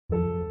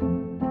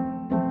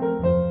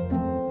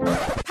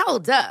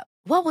Hold up.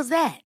 What was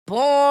that?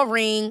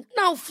 Boring.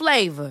 No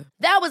flavor.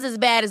 That was as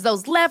bad as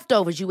those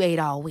leftovers you ate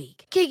all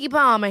week. Keke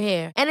Palmer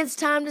here, and it's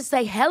time to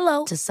say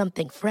hello to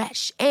something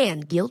fresh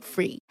and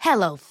guilt-free.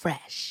 Hello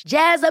Fresh.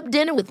 Jazz up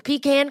dinner with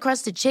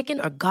pecan-crusted chicken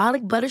or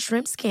garlic butter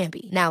shrimp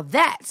scampi. Now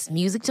that's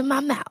music to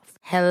my mouth.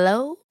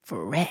 Hello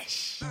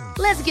Fresh.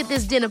 Let's get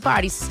this dinner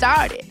party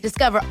started.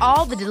 Discover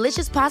all the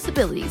delicious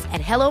possibilities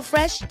at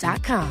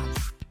hellofresh.com.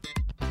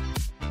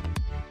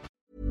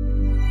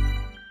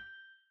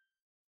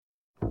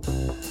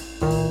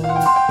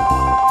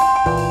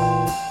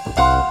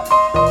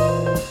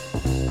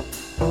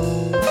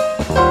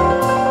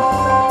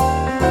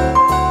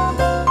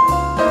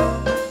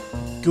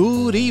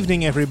 Good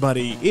evening,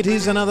 everybody. It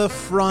is another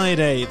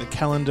Friday. The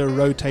calendar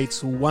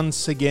rotates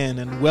once again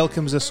and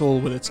welcomes us all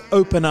with its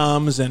open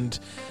arms and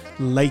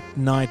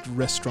late-night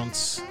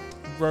restaurants.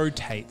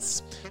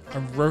 Rotates. A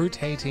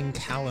rotating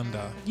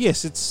calendar.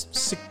 Yes,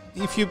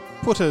 if you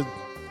put a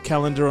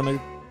calendar on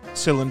a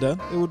cylinder,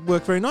 it would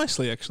work very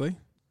nicely, actually.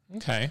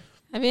 Okay.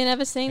 Have you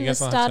never seen the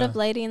start of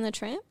Lady and the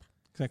Tramp?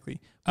 Exactly.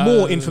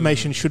 More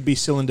information should be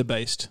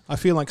cylinder-based. I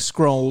feel like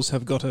Scrolls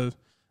have got a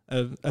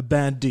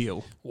bad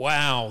deal.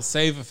 Wow.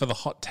 Save it for the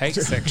hot take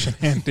section,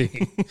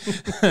 Andy.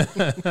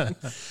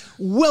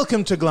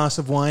 Welcome to Glass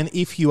of Wine.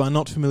 If you are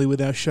not familiar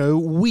with our show,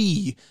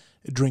 we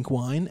drink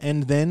wine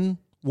and then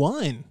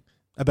wine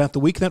about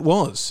the week that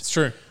was. It's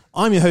true.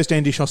 I'm your host,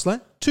 Andy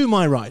Schossler. To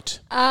my right.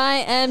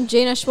 I am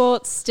Gina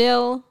Schwartz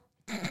still.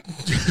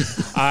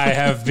 I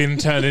have been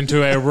turned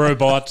into a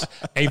robot,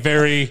 a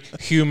very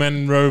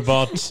human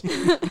robot,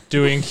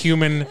 doing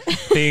human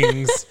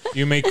things.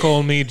 You may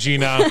call me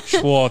Gina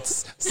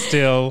Schwartz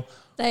still.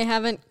 They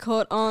haven't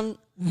caught on.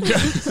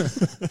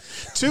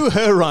 To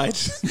her right.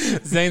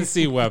 Zane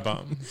C.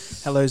 Weber.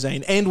 Hello,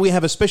 Zane. And we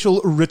have a special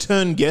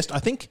return guest. I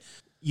think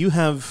you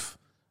have...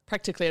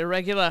 Practically a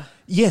regular.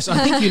 Yes, I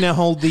think you now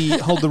hold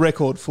the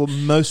record for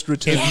most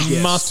return guests.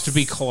 It must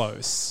be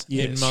close.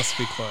 Yes. It must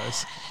be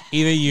close.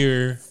 Either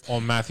you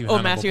or Matthew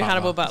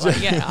Hannibal Butler.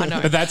 Yeah, I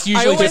know. But that's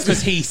usually just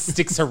because he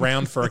sticks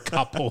around for a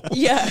couple.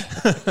 Yeah.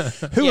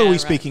 Who are we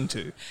speaking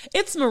to?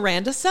 It's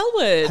Miranda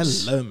Selwood.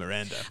 Hello,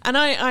 Miranda. And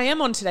I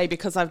am on today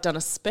because I've done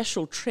a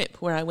special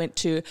trip where I went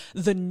to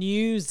the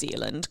New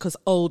Zealand, because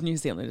old New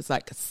Zealand is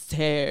like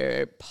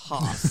so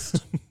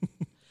past.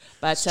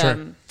 But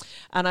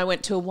and I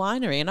went to a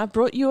winery and I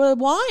brought you a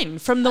wine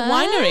from the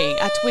winery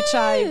at which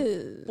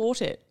I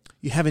bought it.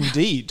 You have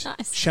indeed.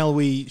 Nice. Shall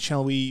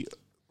we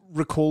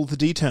recall the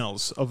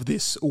details of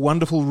this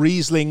wonderful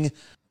Riesling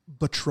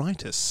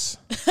botrytis?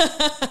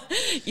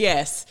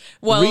 Yes.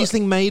 Well,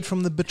 Riesling made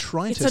from the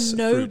botrytis it's a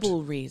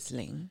noble fruit.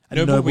 Riesling.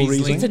 Noble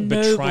Riesling. It's a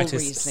noble Botrytis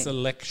Riesling.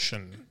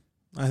 selection.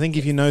 I think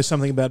if you know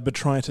something about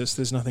botrytis,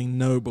 there's nothing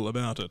noble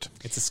about it.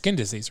 It's a skin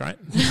disease, right?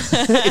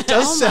 It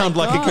does sound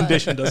like a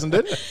condition, doesn't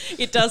it?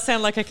 It does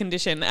sound like a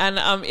condition. And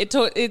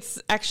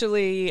it's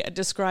actually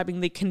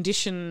describing the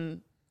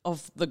condition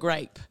of the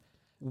grape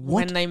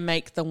when they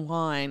make the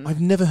wine.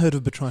 I've never heard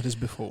of botrytis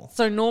before.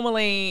 So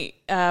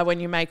normally when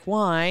you make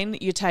wine,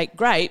 you take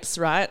grapes,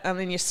 right? And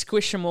then you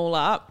squish them all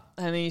up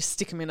and then you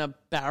stick them in a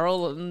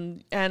barrel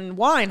and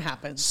wine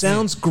happens.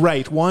 Sounds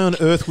great. Why on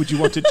earth would you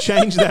want to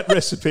change that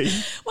recipe?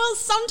 Well,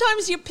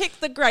 sometimes you pick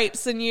the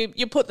grapes and you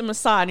put them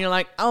aside and you're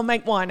like, I'll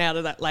make wine out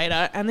of that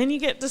later. And then you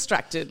get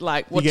distracted,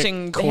 like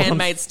watching The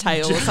Handmaid's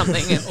Tale or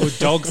something. Or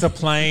dogs are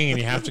playing and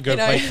you have to go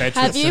play fetch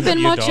Have with you some been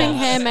of your watching dogs.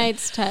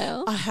 Handmaid's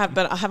Tale? I have,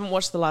 but I haven't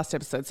watched the last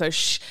episode, so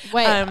shh.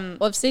 Wait,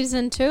 of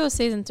season 2 or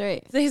season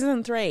 3?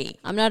 Season 3.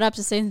 I'm not up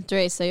to season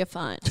 3, so you're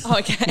fine. Oh,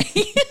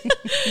 okay.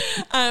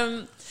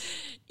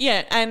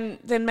 Yeah, and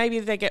then maybe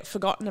they get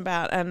forgotten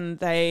about and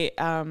they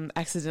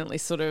accidentally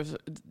sort of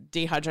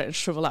dehydrate and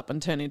shrivel up and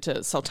turn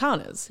into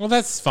sultanas. Well,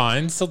 that's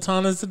fine.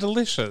 Sultanas are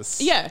delicious.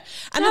 Yeah.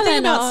 And No, the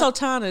thing they're about not.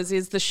 sultanas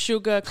is the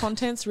sugar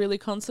content's really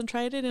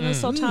concentrated in a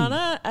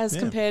sultana as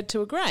compared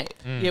to a grape.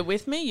 You're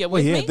with me? You're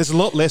Well, with yeah, me? there's a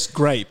lot less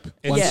grape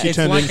once you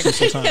turn it into a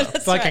sultana.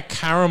 It's like a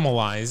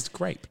caramelized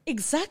grape.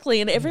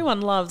 Exactly. And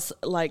everyone loves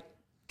like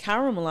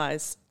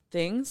caramelized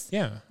things.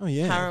 Yeah. Oh,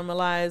 yeah.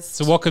 Caramelized.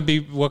 So what could be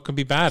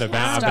bad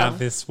about Stuff.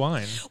 this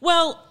wine?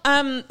 Well,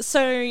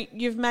 so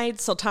you've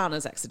made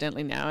sultanas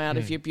accidentally now out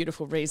of your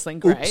beautiful Riesling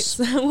grapes.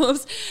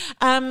 Whoops.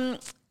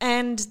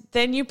 And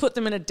then you put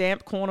them in a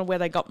damp corner where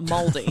they got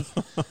mouldy.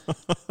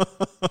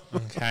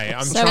 Okay,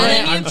 I'm So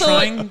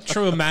trying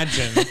to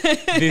imagine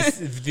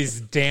this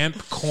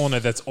damp corner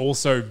that's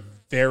also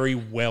very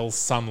well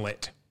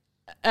sunlit.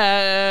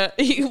 Well,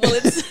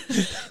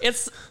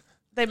 it's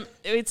the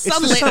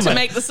sunlit summer. to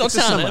make the It's the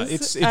summer.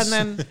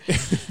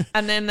 sultanas,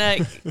 and then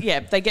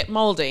they get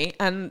mouldy,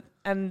 and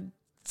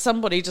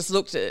somebody just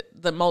looked at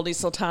the mouldy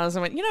sultanas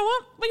and went, you know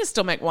what, we can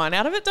still make wine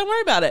out of it. Don't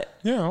worry about it.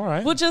 Yeah, all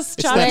right. We'll just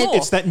It's charge that, more.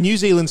 it's that New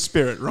Zealand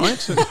spirit,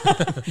 right?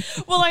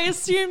 Well, I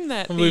assume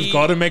that We've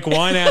got to make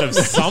wine out of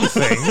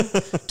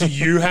something. Do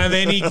you have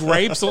any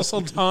grapes or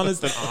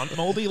sultanas that aren't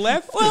mouldy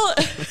left? Well,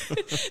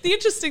 the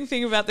interesting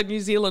thing about the New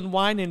Zealand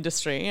wine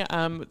industry,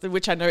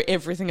 which I know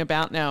everything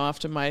about now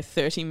after my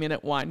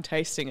 30-minute wine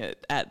tasting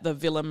at the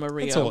Villa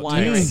Maria That's all it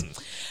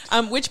Winery.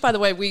 Which, by the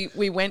way,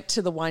 we went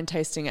to the wine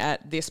tasting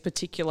at this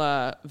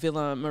particular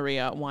Villa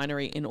Maria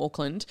winery in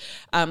Auckland,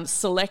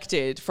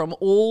 selected from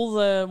all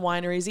the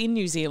wineries in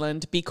New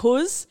Zealand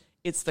because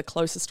it's the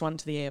closest one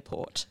to the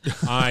airport.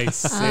 I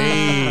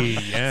see.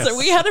 Yes. So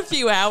we had a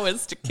few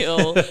hours to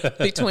kill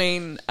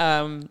between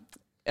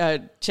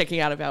checking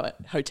out of our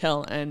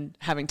hotel and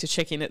having to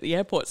check in at the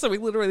airport. So we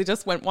literally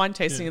just went wine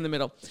tasting in the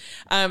middle.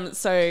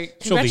 So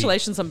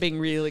congratulations on being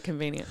really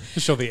convenient. I'm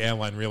sure the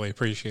airline really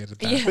appreciated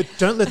that. Yeah. But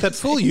don't let that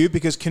fool you,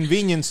 because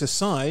convenience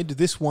aside,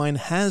 this wine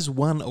has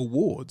won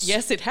awards.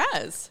 Yes, it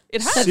has.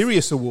 It has.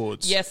 Serious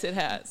awards. Yes, it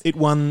has. It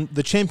won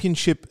the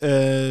championship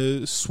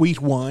sweet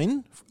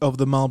wine of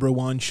the Marlborough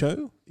Wine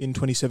Show in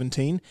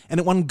 2017, and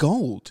it won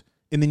gold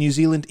in the New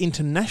Zealand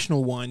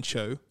International Wine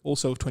Show,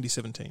 also of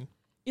 2017.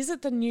 Is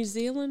it the New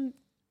Zealand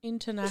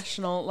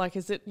International? Like,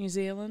 is it New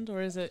Zealand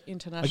or is it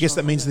international? I guess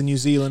that means the New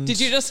Zealand... Did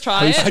you just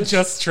try I it?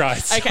 just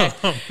tried. Okay,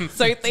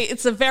 so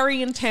it's a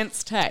very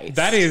intense taste.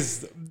 That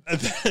is...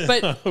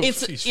 But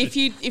it's if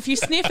you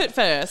sniff it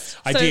first.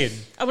 I So did.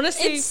 I want to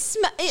see.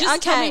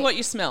 Just tell me what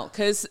you smell,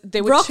 because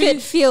there were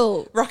Rocket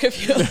fuel. rocket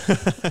fuel.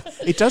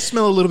 It does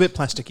smell a little bit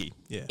plasticky.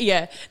 Yeah.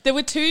 Yeah, there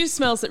were two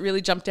smells that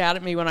really jumped out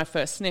at me when I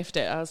first sniffed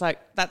it. I was like,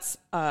 that's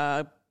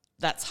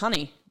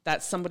honey.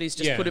 That's somebody's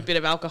just put a bit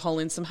of alcohol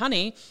in some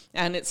honey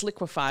and it's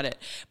liquefied it.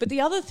 But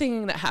the other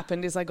thing that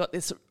happened is I got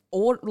this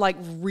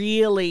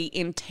really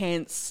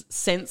intense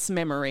sense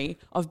memory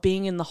of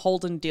being in the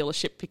Holden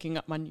dealership picking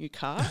up my new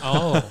car.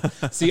 Oh,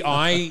 see,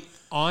 I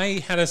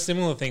had a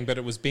similar thing, but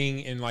it was being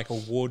in like a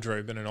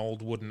wardrobe in an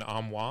old wooden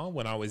armoire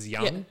when I was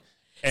young.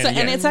 Yeah.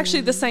 And it's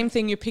actually the same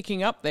thing you're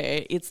picking up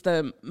there. It's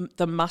the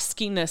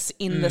muskiness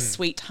in the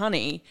sweet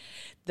honey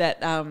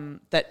that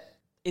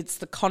it's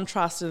the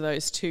contrast of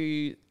those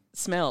two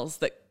smells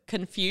that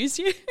confuse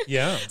you.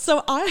 Yeah.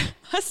 So I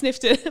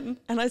sniffed it and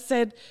I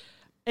said,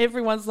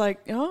 everyone's like,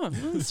 oh,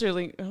 that's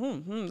really,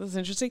 that's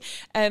interesting.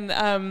 And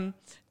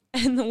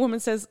the woman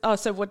says, oh,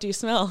 so what do you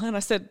smell? And I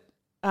said,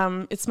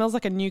 it smells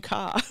like a new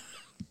car.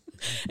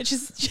 And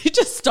she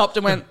just stopped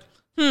and went,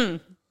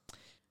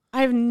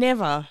 I've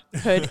never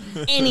heard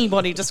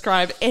anybody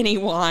describe any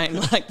wine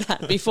like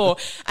that before.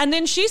 And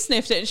then she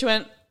sniffed it and she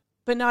went,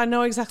 but now I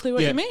know exactly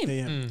what you mean.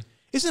 Yeah.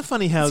 Isn't it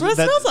funny how That's what it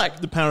smells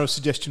like. The power of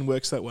suggestion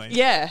works that way?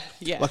 Yeah.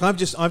 Like I've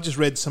just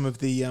read some of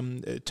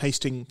the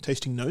tasting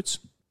notes.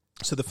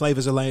 So the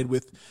flavors are layered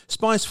with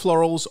spice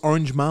florals,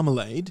 orange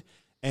marmalade,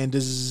 and a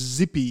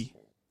zippy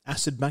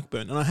acid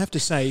backbone. And I have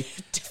to say,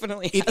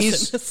 Definitely it has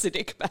is an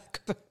acidic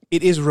backbone.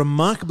 It is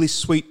remarkably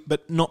sweet,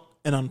 but not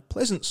an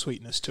unpleasant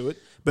sweetness to it.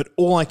 But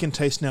all I can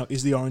taste now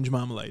is the orange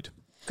marmalade.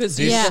 Because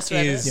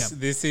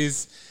This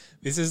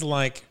is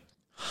like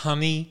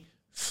honey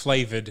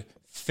flavored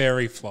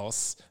fairy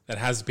floss that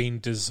has been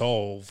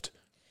dissolved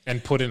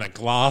and put in a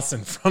glass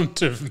in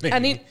front of me.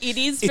 And it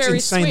is It's very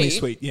insanely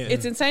sweet, yeah.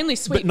 It's insanely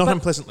sweet. But not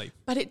unpleasantly.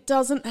 But it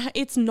doesn't,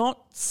 it's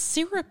not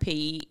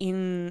syrupy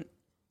in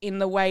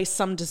the way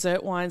some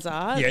dessert wines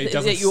are. Yeah, it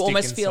doesn't that you stick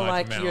almost feel inside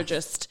like the mouth. you're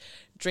just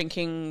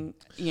drinking,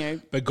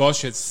 But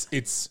gosh,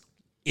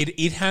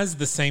 it has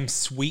the same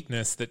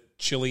sweetness that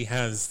chili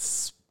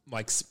has,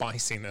 like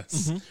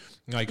spiciness. Mm-hmm.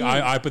 Like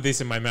I put this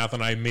in my mouth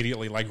and I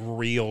immediately like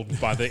reeled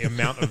by the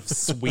amount of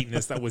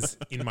sweetness that was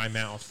in my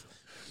mouth.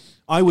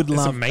 I would It's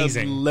love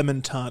amazing. a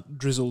lemon tart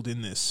drizzled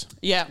in this.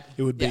 Yeah.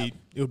 It would Yeah.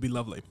 be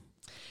lovely.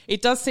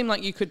 It does seem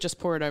like you could just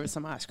pour it over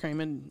some ice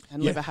cream and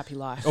live a happy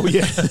life. Oh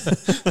yeah.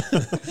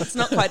 It's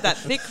not quite that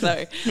thick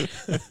though.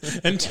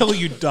 Until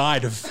you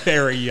died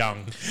very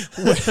young.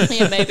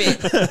 Yeah, maybe.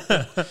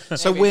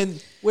 So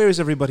where is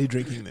everybody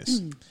drinking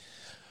this?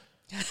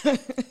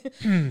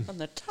 On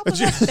the top of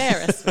a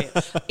Ferris wheel.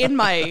 In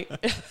my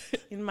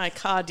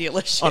car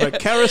dealership. On a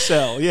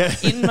carousel, yeah.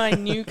 In my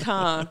new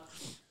car.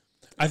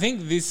 I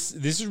think this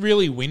is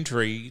really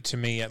wintry to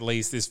me, at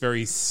least. This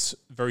very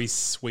very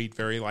sweet,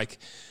 very like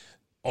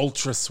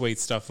ultra sweet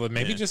stuff.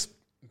 Maybe just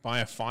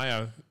by a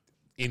fire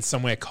in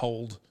somewhere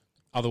cold,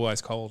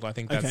 otherwise cold. I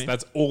think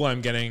that's all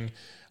I'm getting.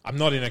 I'm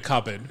not in a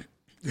cupboard,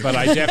 but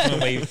I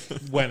definitely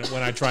when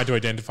I tried to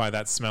identify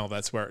that smell,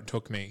 that's where it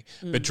took me.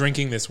 But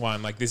drinking this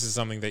wine, like this is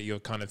something that you're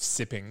kind of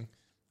sipping.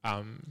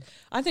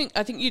 I think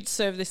you'd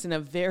serve this in a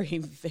very,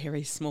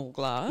 very small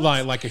glass.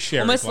 Like a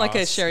sherry Almost glass. like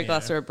a sherry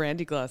glass yeah. or a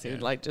brandy glass. It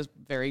would like just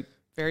very,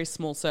 very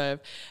small serve.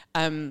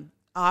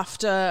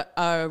 After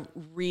a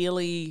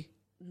really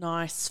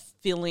nice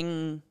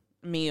filling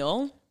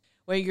meal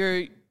where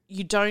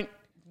you don't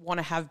want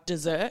to have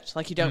dessert,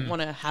 like you don't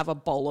want to have a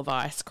bowl of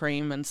ice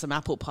cream and some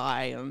apple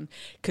pie, and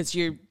because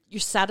you're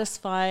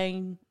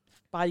satisfying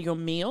by your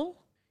meal.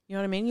 You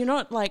know what I mean? You're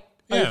not like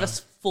over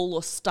full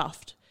or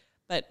stuffed,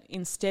 but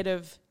instead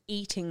of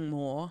eating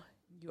more,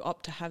 you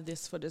opt to have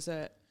this for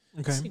dessert.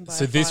 Okay.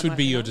 So this would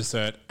be your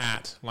dessert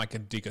at like a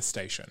digger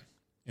station.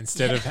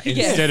 Instead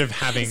of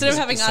having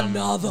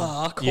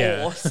another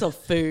course of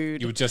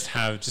food, you would just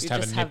have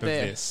a nip of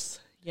this.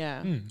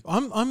 Yeah.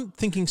 I'm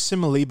thinking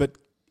similarly, but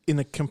in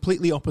a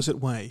completely opposite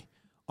way.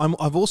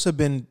 I've also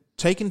been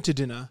taken to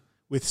dinner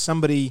with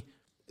somebody,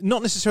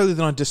 not necessarily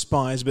that I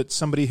despise, but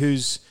somebody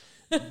who's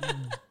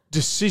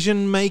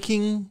decision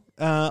making,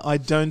 I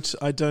don't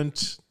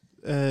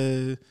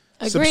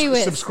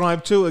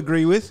subscribe to,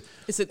 agree with.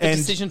 Is it the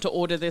decision to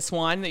order this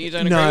wine that you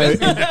don't agree No,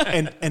 with?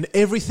 and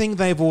everything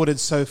they've ordered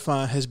so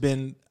far has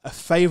been a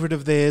favourite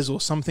of theirs or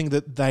something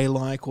that they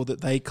like or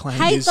that they claim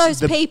Hate is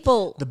those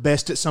people. the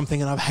best at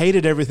something, and I've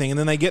hated everything. And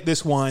then they get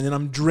this wine, and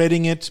I'm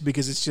dreading it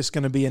because it's just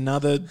going to be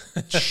another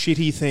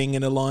shitty thing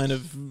in a line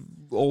of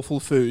awful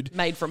food.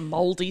 Made from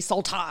mouldy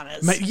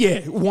sultanas.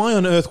 Yeah, why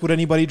on earth would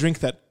anybody drink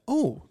that?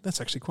 Oh, that's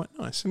actually quite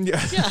nice.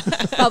 Yeah.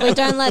 But we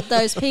don't let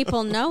those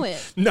people know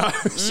it. No,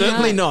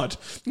 certainly not.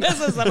 This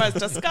is the most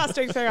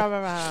disgusting thing I've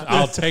ever had.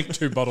 I'll take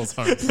 2 bottles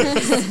home.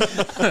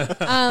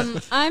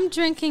 I'm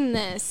drinking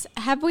this.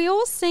 Have we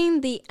all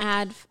seen the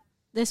ad?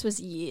 This was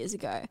years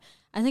ago.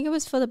 I think it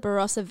was for the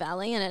Barossa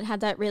Valley, and it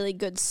had that really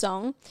good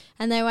song.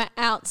 And they were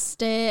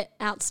outstairs.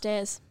 They were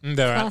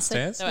Classic.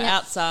 outstairs. They were Yeah.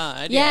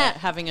 outside, Yeah.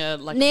 having a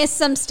Near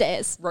some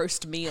stairs.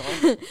 roast meal.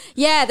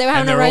 Yeah, they were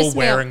And having a they're all roast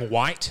meal. wearing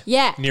white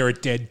Yeah. near a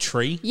dead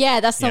tree. Yeah,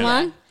 that's the Yeah.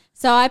 one.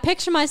 So I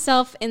picture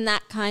myself in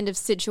that kind of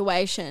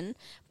situation,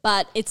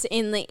 but it's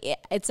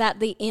at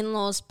the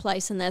in-laws'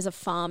 place, and there's a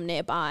farm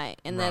nearby,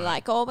 and they're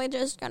like, "Oh, we're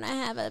just gonna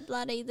have a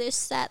bloody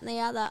this, that, and the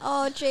other.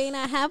 Oh,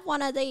 Gina, have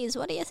one of these.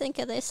 What do you think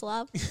of this,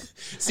 love?"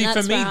 See, And for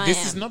that's me, where I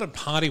this is am. not a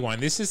party wine.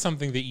 This is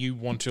something that you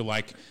want to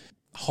like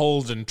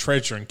hold and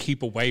treasure and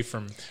keep away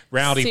from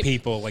rowdy Sip-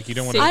 people. Like you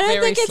don't want sip to. I don't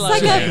Very think it's slow.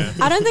 like Yeah.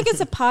 I don't think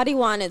it's a party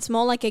one. It's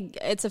more like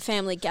it's a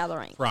family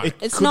gathering. Right. It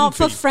It's couldn't not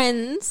for be.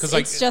 friends. Because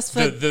like It's just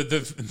for the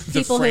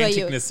people who are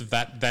you. franticness of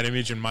that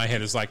image in my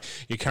head is like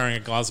you're carrying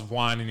a glass of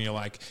wine and you're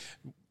like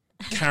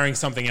carrying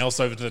something else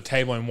over to the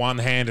table in one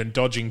hand and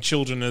dodging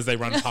children as they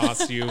run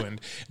past you and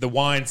the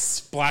wine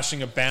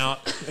splashing about.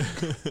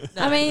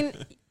 I mean,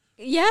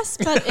 yes,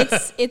 but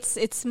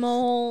it's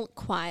more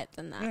quiet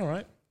than that. All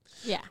right.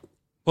 Yeah.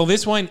 Well,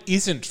 this wine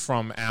isn't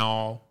from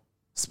our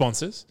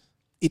sponsors.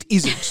 It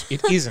isn't.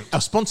 It isn't.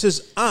 Our sponsors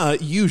are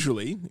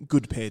usually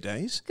Good Pair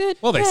Days. Good.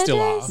 Well, they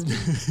still are. days.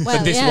 Well,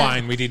 But this yeah.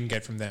 wine we didn't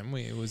get from them.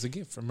 It was a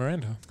gift from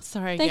Miranda.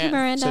 Sorry, Thank you,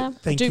 Miranda. So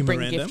thank I you, do bring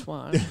Miranda. gift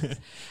wine.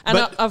 And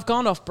But- I've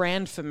gone off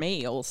brand for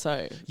me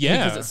also.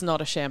 Yeah. Because it's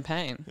not a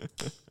champagne.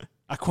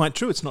 Quite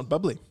true. It's not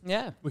bubbly.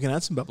 Yeah. We can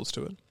add some bubbles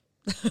to it.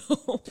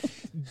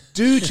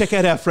 Do check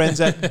out our friends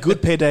at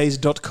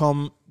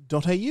goodpairdays.com.au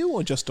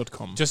or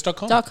just.com?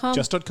 Just.com. .com.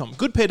 Just.com.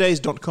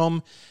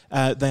 Goodpairdays.com.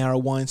 They are a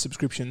wine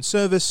subscription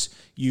service.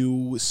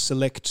 You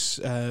select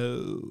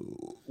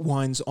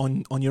wines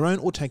on your own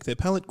or take their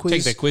palate quiz.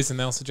 Take their quiz and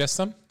they'll suggest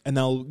some. And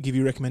they'll give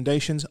you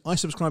recommendations. I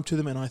subscribe to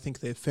them and I think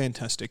they're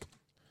fantastic.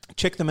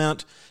 Check them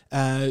out.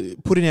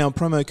 Put in our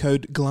promo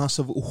code Glass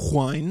of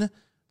Wine,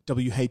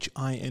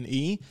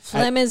 WHINE,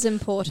 Phlegm is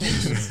important.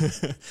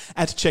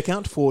 at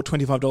checkout for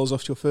 $25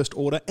 off your first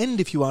order. And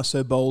if you are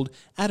so bold,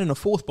 add in a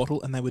 4th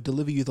bottle and they would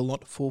deliver you the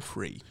lot for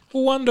free.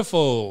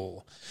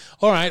 Wonderful.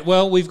 All right.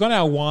 Well, we've got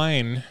our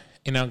wine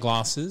in our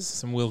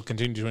glasses and we'll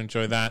continue to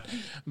enjoy that.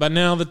 But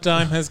now the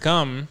time has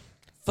come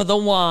For the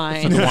for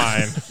wine. the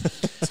wine.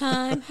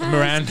 Time has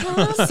Miranda.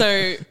 come.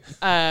 So,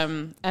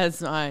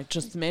 as I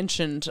just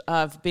mentioned,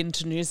 I've been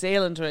to New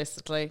Zealand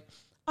recently.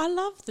 I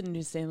love the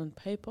New Zealand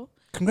people.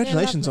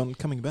 Congratulations Yeah, on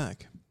coming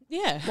back.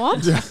 Yeah.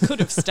 What? I could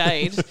have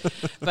stayed,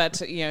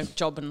 but,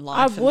 job and I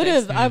life. and would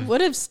things. have. I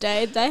would have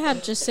stayed. They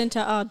had Jacinta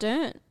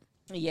Ardern.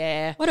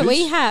 Yeah. What do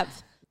we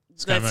have?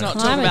 Let's not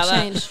talk Climate about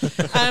change.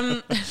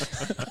 that.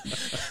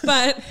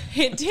 But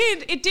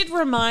it did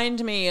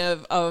remind me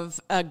of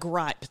a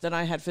gripe that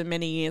I had for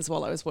many years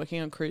while I was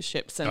working on cruise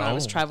ships and I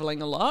was Oh.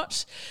 traveling a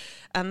lot.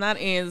 And that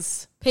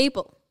is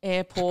People.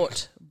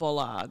 airport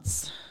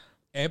bollards.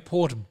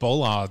 Airport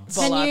bollards.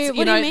 Can Bollards. you-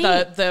 what do you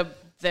mean?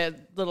 The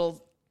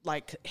little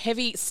like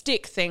heavy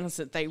stick things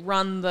that they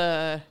run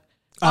the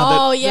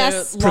Oh, that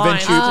yes.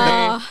 prevent lines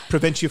you, through.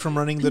 prevent you from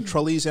running the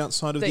trolleys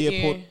outside of That the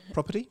airport you-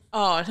 property?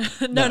 Oh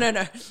no.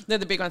 They're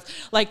the big ones.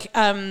 Like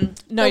no,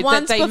 The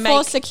ones that they before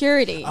make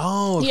security.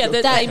 Oh, yeah,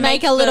 okay. that they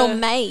make a little the-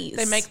 maze.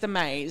 They make the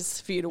maze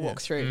for you to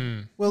walk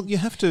through. Well, you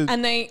have to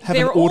And they have an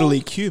they're all-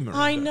 orderly queue,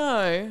 Miranda. I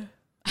know.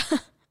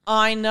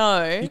 I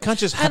know. You can't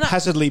just And I-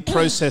 haphazardly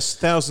process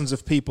thousands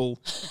of people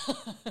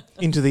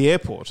into the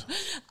airport.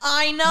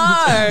 I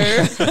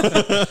know.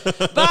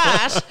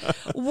 But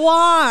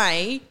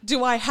why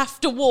do I have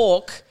to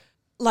walk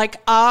like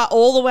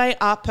all the way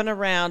up and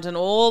around and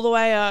all the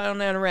way on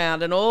and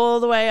around and all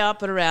the way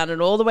up and around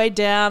and all the way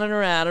down and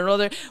around and all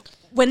the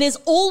when there's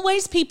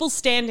always people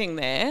standing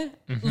there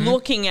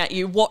looking at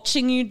you,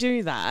 watching you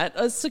do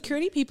that,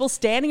 security people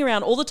standing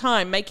around all the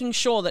time, making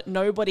sure that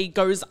nobody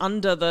goes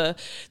under the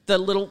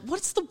little,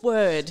 what's the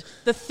word?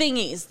 The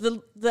thingies,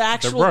 the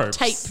actual ropes.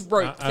 tape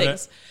rope I don't-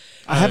 things.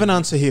 I have an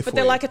answer here for But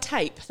they're you. like a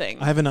tape thing.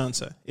 I have an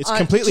answer. It's I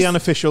completely just-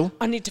 unofficial.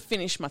 I need to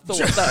finish my thought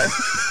though.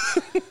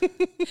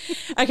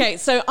 Okay,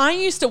 so I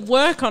used to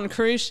work on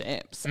cruise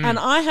ships and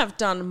I have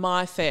done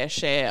my fair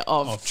share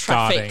of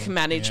traffic guarding,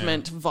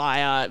 management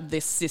via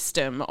this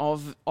system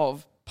of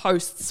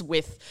posts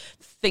with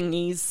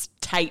thingies,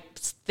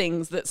 tapes,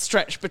 things that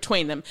stretch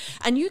between them.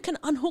 And you can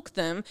unhook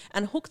them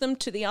and hook them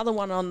to the other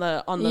one on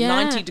the Yeah.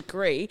 90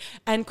 degree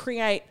and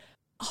create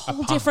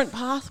whole different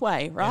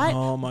pathway, right?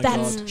 Oh my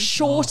That's God.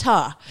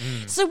 shorter.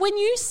 So when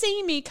you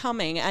see me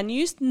coming and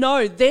you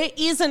know there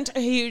isn't a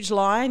huge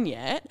line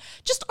yet,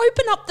 just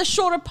open up the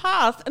shorter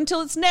path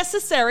until it's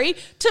necessary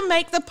to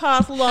make the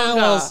path longer.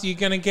 How else are you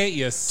going to get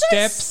your Just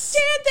steps?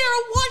 stand there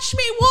and watch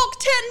me walk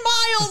 10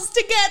 miles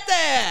to get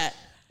there.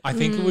 I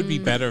think it would be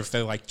better if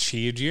they like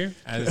cheered you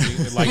as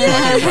you, like you're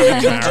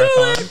running a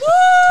marathon.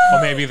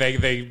 Or maybe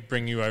they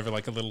bring you over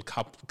like a little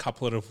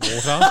couplet of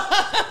water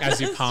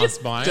as you pass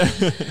by.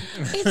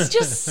 It's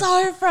just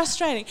so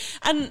frustrating.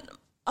 And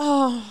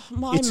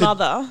my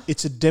mother.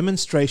 It's a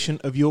demonstration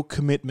of your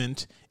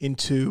commitment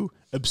into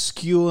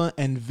obscure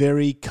and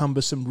very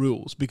cumbersome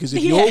rules. Because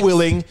if you're Yes.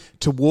 willing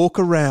to walk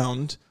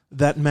around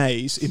that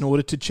maze in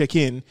order to check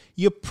in,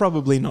 you're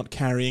probably not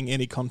carrying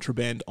any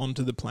contraband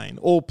onto the plane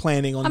or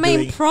planning on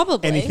doing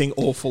probably. anything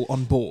awful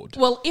on board.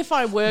 Well, if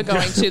I were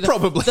going to,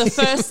 Probably. the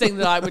first thing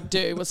that I would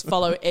do was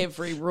follow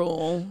every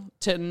rule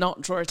to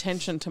not draw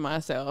attention to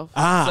myself.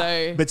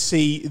 So, But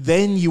see,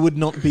 then you would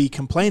not be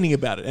complaining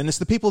about it. And it's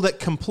the people that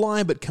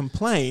comply but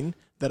complain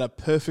that are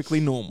perfectly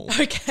normal.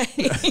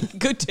 okay,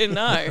 good to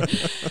know.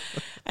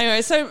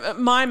 Anyway, so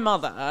my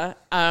mother,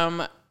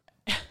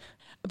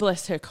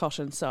 bless her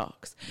cotton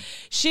socks,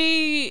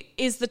 she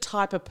is the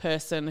type of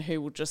person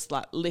who will just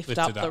like lift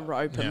up it the up.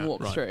 rope and Yeah,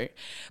 walk right. through.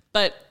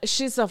 But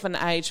she's of an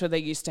age where they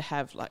used to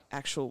have like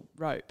actual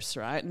ropes,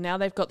 right? Now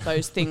they've got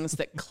those things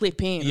that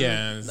clip in.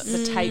 Yes.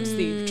 The tapes,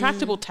 the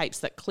retractable tapes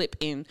that clip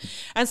in.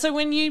 And so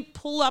when you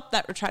pull up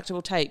that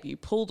retractable tape, you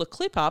pull the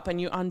clip up and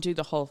you undo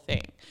the whole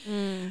thing.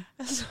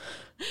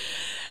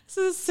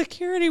 So the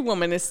security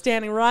woman is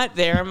standing right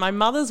there and my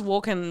mother's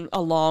walking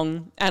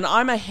along and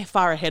I'm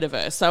far ahead of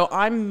her. So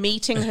I'm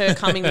meeting her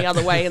coming the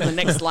other way in the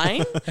next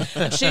lane.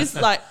 And she's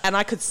like, and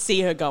I could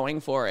see her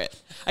going for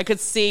it. I could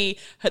see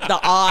the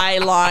eye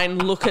line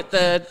look at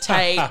the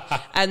tape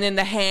and then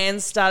the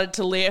hands started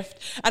to lift.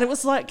 And it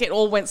was like it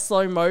all went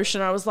slow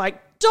motion. I was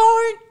like,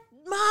 don't,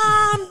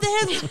 Mom,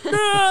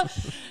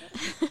 there's...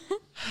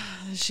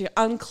 She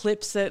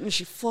unclips it and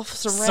she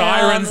fluffs around.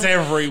 Sirens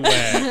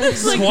everywhere.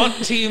 SWAT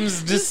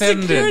teams The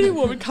security descended.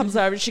 woman comes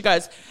over and she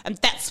goes, and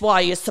that's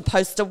why you're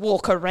supposed to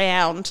walk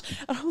around.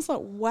 And I was like,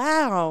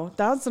 wow,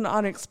 that's an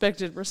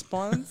unexpected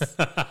response.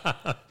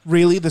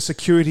 Really, the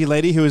security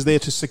lady who was there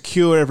to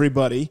secure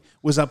everybody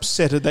was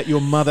upset that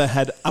your mother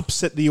had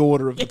upset the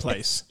order of the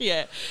place.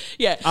 Yeah,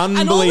 yeah. And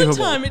all the Unbelievable.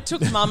 time it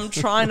took Mum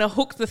trying to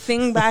hook the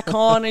thing back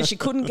on and she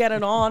couldn't get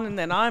it on. And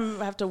then I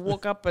have to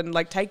walk up and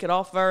like take it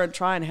off her and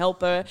try and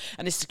help her.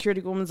 And the security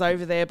woman's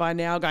over there by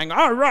now going,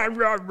 oh,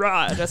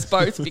 right, us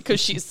both because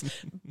she's,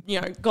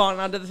 gone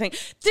under the thing.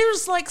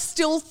 There's like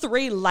still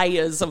 3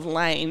 layers of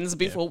lanes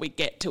before we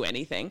get to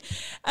anything.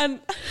 And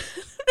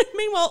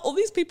meanwhile, all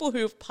these people who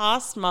have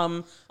passed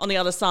Mum on the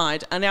other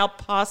side are now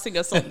passing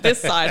us on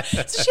this side.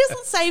 So she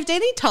hasn't saved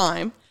any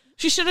time.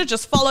 She should have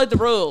just followed the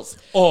rules.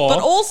 But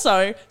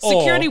also,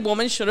 security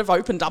woman should have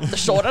opened up the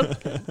shorter.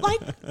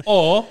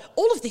 Or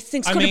all of these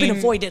things could have been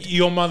avoided.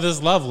 Your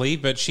mother's lovely,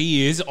 but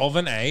she is of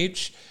an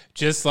age.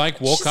 Just like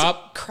walk She's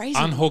up, crazy.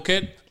 unhook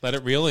it, let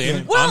it reel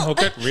in, Well-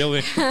 unhook it, reel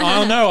in.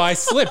 Oh no, I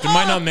slipped. Am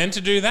I not meant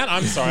to do that?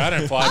 I'm sorry, I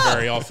don't fly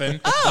very often.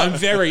 I'm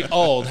very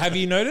old. Have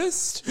you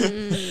noticed?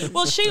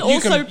 Well, she You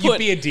also you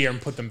be a dear and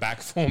put them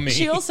back for me.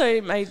 She also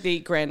made the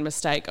grand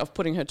mistake of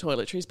putting her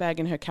toiletries bag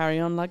in her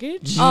carry-on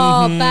luggage.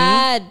 Oh,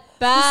 bad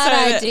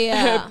So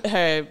idea.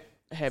 Her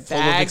of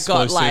bag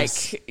got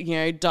explosives.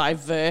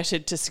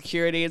 diverted to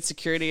security and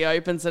security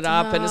opens it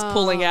up and is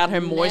pulling out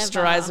her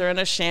moisturizer and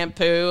a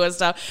shampoo and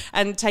stuff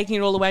and taking it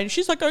all away. And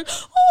she's like going,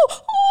 oh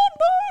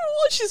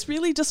no. She's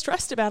really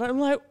distressed about it. I'm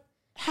like,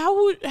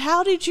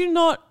 how did you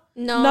not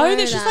know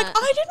this? She's like,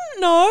 I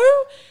didn't know.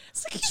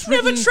 It's like, you've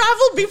never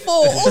travelled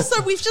before.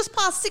 Also, we've just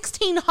passed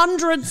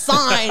 1,600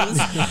 signs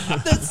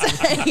that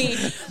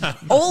say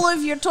all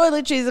of your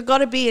toiletries have got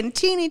to be in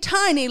teeny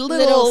tiny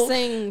Little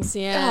things,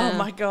 yeah. Oh,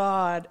 my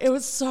God. It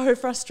was so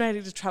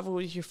frustrating to travel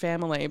with your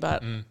family,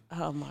 but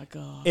oh, my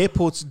God.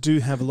 Airports do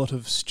have a lot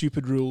of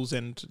stupid rules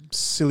and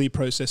silly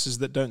processes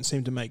that don't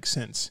seem to make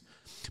sense.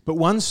 But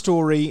one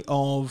story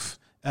of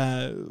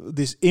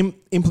this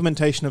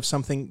implementation of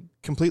something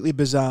completely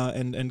bizarre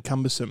and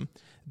cumbersome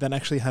that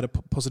actually had a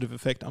positive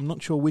effect. I'm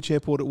not sure which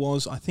airport it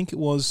was. I think it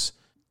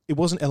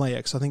wasn't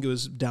LAX. I think it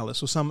was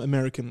Dallas or some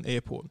American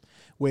airport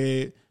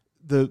where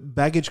the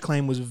baggage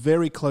claim was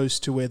very close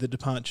to where the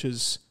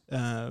departures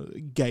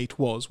gate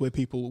was, where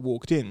people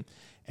walked in.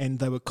 And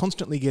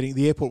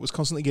the airport was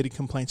constantly getting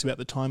complaints about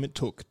the time it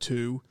took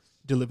to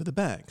deliver the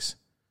bags,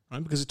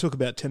 right? Because it took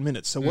about 10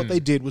 minutes. So what they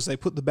did was they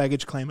put the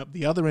baggage claim up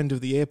the other end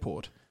of the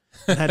airport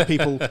and had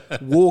people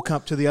walk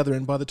up to the other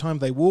end. By the time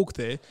they walked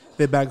there,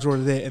 their bags were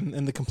already there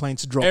and the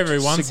complaints dropped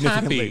Everyone's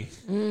significantly.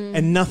 happy.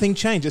 And nothing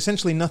changed.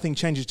 Essentially nothing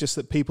changed. It's just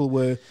that people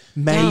were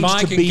made If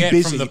I to can be get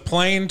busy. from the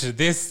plane to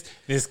this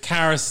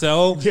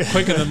carousel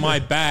quicker than my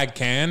bag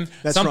can,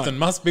 That's something right.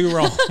 must be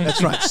wrong.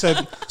 That's right.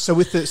 So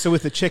with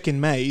the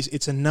check-in maze,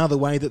 it's another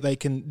way that they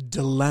can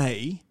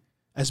delay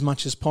as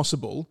much as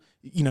possible.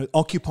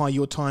 Occupy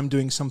your time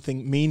doing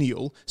something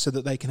menial so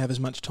that they can have as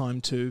much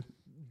time to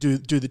do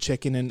the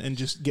check-in and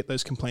just get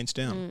those complaints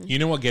down. You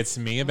know what gets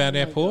me about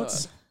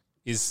airports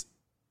is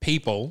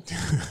people.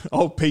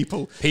 Oh,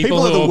 people People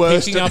are who the are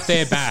worst. picking up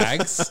their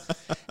bags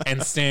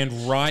and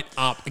stand right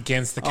up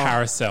against the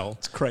carousel.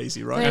 It's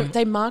crazy, right?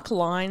 They mark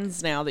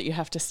lines now that you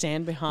have to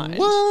stand behind.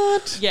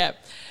 What? Yeah.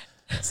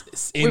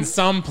 In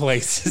some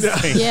places.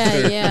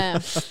 Yeah.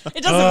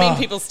 It doesn't mean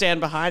people stand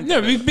behind No,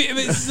 them.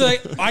 it's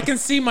like I can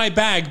see my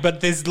bag, but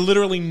there's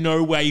literally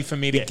no way for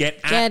me to get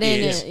at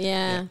in it. it.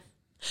 Yeah.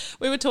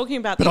 We were talking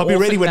about But the I'll be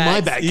ready orphan when my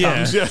bags.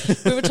 bag comes. Yeah.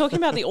 We were talking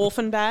about the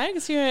orphan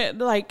bags.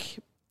 Like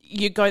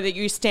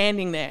you're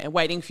standing there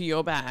waiting for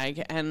your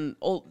bag, and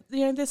all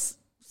this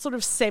sort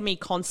of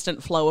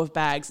semi-constant flow of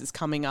bags is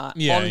coming up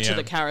onto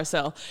the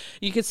carousel.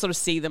 You could sort of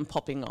see them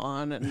popping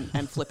on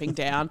and flipping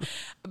down,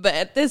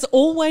 but there's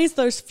always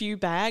those few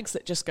bags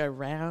that just go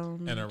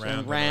round And around and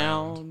and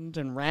round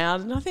and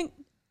round. And I think,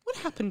 what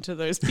happened to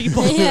those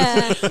people?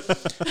 Yeah.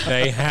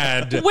 They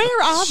had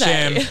Where are they?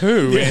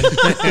 shampoo in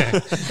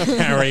their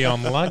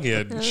carry-on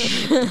luggage.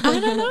 I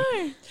don't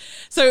know.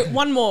 So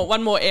one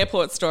more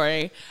airport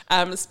story.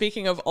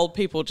 Speaking of old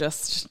people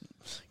just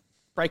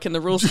breaking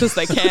the rules because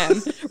they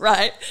can,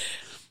 right?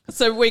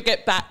 So we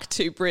get back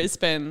to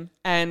Brisbane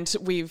and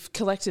we've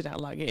collected our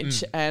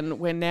luggage and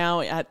we're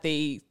now at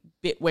the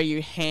bit where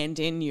you hand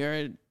in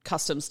your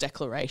customs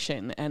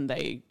declaration and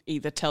they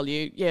either tell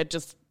you,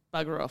 just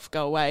bugger off,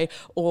 go away,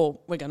 or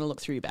we're going to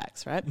look through your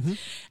bags, right?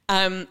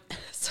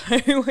 So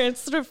we're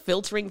sort of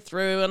filtering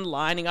through and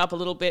lining up a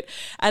little bit.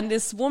 And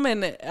this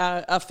woman,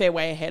 a fair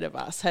way ahead of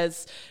us,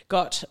 has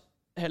got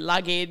her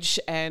luggage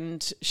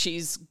and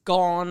she's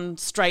gone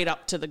straight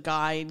up to the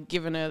guy and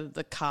given him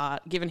the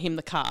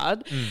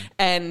card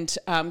and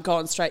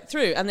gone straight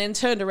through, and then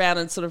turned around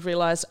and sort of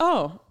realised,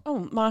 oh,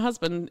 my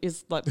husband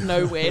is like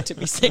nowhere to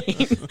be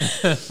seen.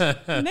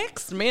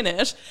 Next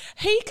minute,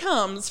 he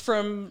comes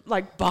from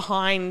like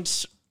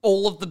behind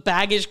all of the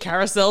baggage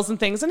carousels and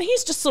things, and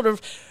he's just sort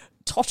of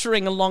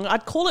tottering along.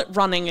 I'd call it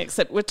running,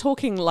 except we're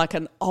talking like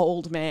an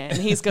old man.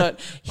 He's got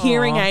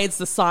hearing aids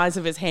the size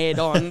of his head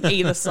on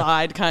either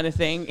side kind of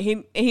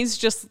thing. He's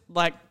just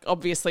like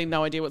obviously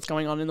no idea what's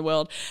going on in the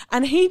world.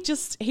 And he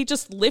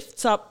just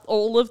lifts up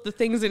all of the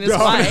things in his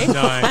way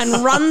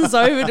and runs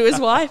over to his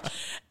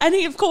wife. And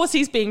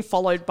he's being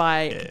followed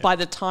by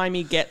the time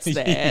he gets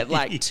there,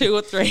 like 2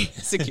 or 3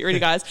 security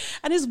guys.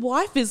 And his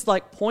wife is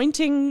like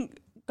pointing,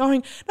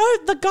 going, no,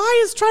 the guy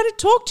is trying to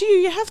talk to you.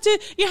 You have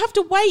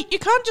to wait. You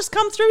can't just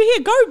come through here.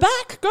 Go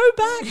back.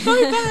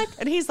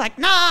 And he's like,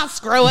 nah,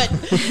 screw it.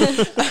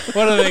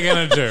 What are they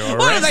going to do?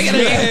 What are they going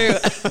to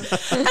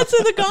do? And so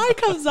the guy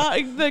comes up,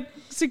 the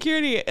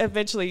security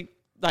eventually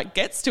like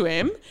gets to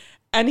him.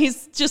 And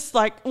he's just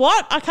like,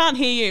 what? I can't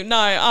hear you. No,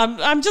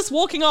 I'm just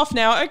walking off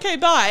now. Okay,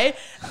 bye.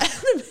 And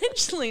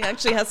eventually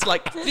actually has to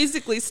like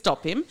physically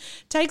stop him,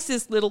 takes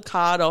this little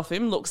card off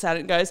him, looks at it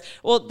and goes,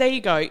 well, there you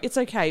go. It's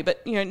okay.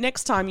 But,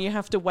 next time you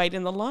have to wait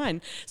in the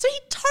line. So he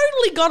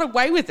totally got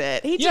away with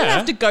it. He didn't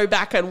have to go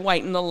back and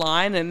wait in the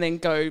line and then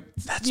go,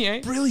 That's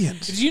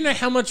brilliant. Did you know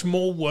how much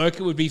more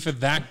work it would be for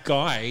that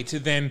guy to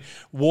then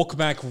walk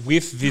back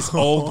with this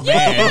old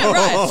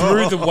man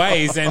through the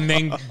ways and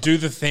then do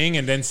the thing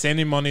and then send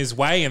him on his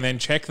way and then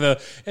check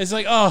it's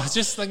like,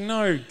 just like,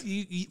 no,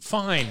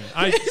 fine.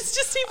 It's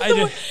just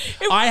even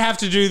I have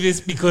to do this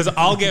because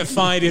I'll get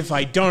fined if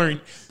I don't,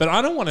 but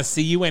I don't want to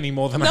see you any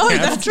more than I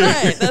have to.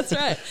 That's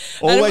right.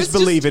 Always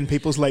believe in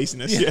people's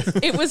laziness. Yeah.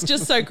 It was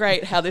just so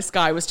great how this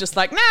guy was just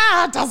like,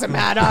 nah, it doesn't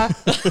matter.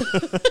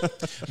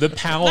 The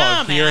power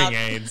of hearing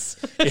aids.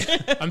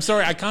 I'm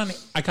sorry, I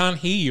can't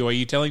hear you. Are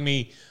you telling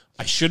me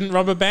I shouldn't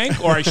rob a bank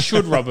or I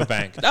should rob a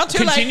bank? No, too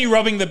Continue late.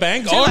 robbing the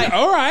bank? Too late.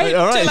 All right.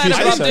 All right, if I you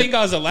say didn't so. think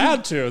I was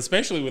allowed to,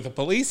 especially with the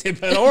police here,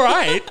 but all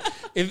right.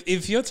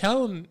 If you're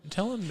telling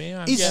me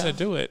I'm going to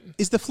do it.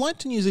 Is the flight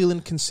to New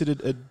Zealand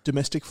considered a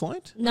domestic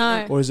flight?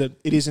 No. Or is it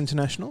is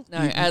international?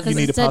 No, you need a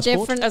it's a passport?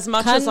 different As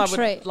much as I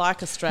country. would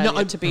like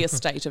Australia to be a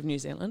state of New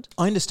Zealand.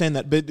 I understand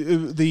that, but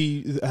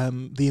the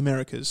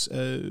Americas,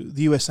 the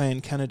USA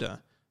and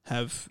Canada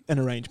have an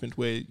arrangement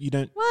where you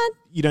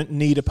don't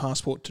need a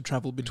passport to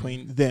travel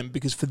between them,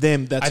 because for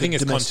them that's I think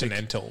it's domestic.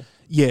 continental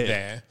Okay,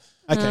 there.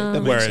 that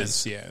makes Whereas,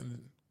 sense.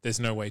 there's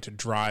no way to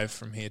drive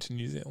from here to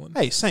New Zealand.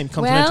 Hey, same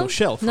continental Well,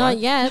 shelf, not right?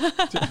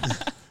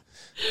 yet.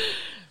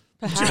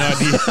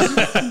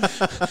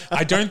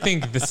 I don't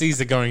think the seas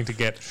are going to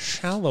get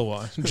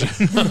shallower. No,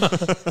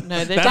 That's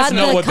But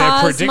not the what they're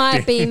cars predicting.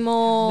 might be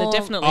more. they're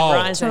definitely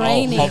rising.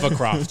 Terrain.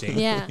 hovercrafting.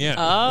 Yeah.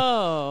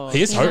 Oh.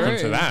 He's hoping true.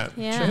 for that.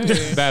 Yeah.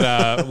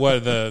 That what are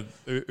the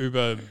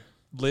Uber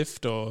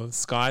Lyft or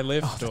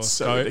Skylift or that's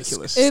so Sky,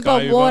 ridiculous.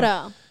 Sky Uber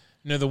Water.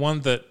 No, the one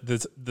that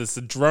there's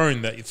a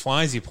drone that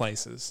flies you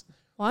places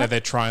What? that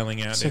they're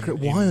trialing out. Secret.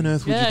 In Why on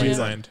earth would you do that?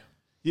 Queensland.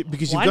 Yeah,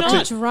 because Why you've got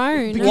not? to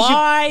Drone. Because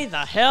Why the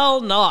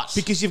hell not?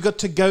 because you've got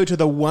to go to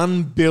the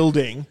one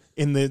building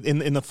in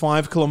the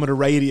 5 kilometer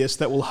radius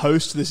that will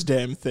host this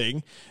damn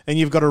thing, and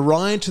you've got to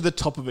ride to the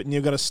top of it, and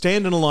you've got to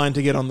stand in a line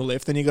to get on the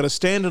lift, then you've got to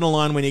stand in a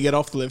line when you get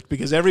off the lift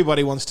because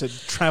everybody wants to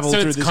travel So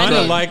through it's this. kind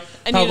road. of like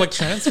public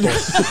transport.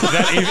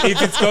 That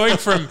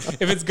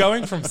if it's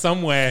going from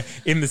somewhere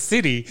in the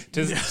city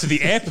to the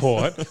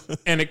airport,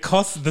 and it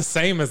costs the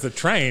same as a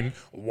train,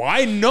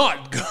 why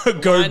not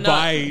go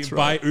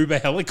buy Uber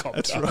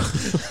helicopter?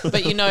 That's right.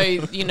 But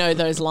you know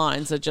those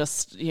lines are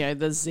just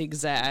the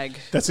zigzag.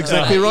 That's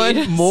exactly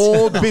right.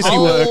 More busy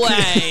work.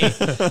 Way.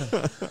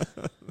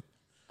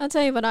 I'll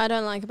tell you what I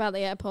don't like about the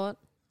airport.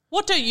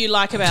 What don't you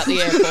like about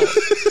the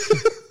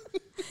airport?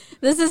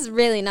 This is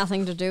really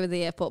nothing to do with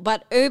the airport,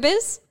 but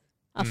Ubers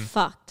are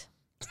fucked.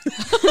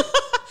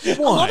 A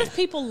lot of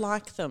people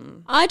like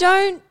them. I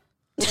don't.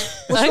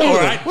 All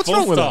right, What's full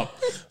wrong with stop.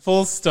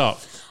 Full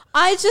stop.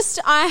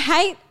 I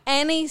hate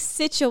any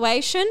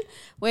situation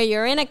where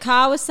you're in a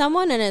car with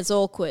someone and it's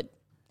awkward.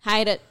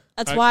 Hate it.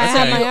 That's why I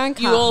have Okay. my own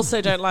car. You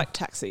also don't like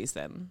taxis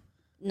then?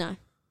 No.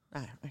 Oh,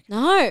 okay.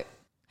 No.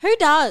 Who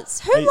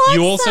does? Who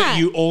likes that?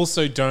 You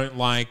also don't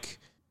like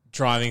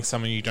driving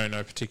someone you don't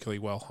know particularly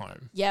well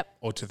home. Yep.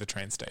 Or to the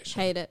train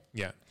station. Hate it.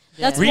 Yeah.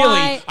 That's Really,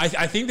 why.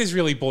 I think this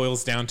really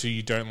boils down to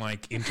you don't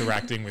like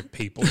interacting with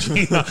people.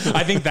 Gina.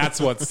 I think that's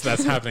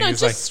happening. No, It's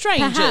just like,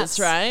 strangers, Perhaps.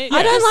 right?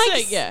 I don't So,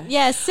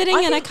 like sitting I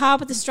in a think car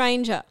with a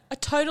stranger. a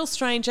total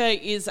stranger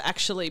is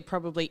actually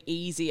probably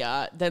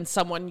easier than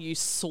someone you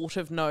sort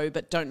of know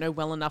but don't know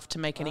well enough to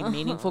make any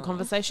meaningful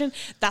conversation.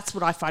 That's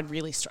what I find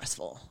really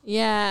stressful.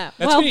 Yeah.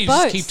 that's well, when you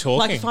both. just keep talking.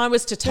 Like if I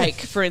was to take,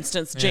 for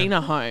instance, Gina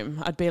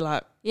home, I'd be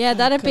like, Yeah,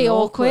 that'd be fucking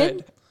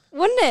awkward.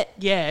 Wouldn't it?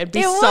 yeah, it'd be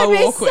It so would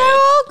be awkward. so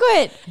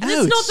awkward. And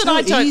No, it's not it's that so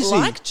I don't easy.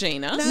 like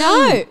Gina.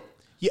 No.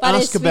 You But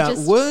ask it's- we about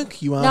just-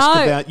 work. You ask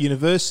No. about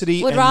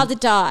university. Would and rather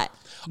die.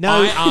 No,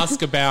 I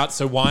ask about,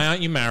 so why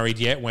aren't you married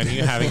yet? When are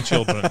you having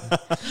children?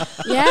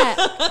 Yeah.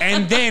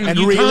 And then And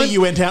you really can't- you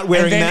went out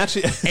wearing and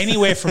then that?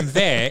 anywhere from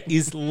there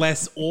is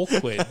less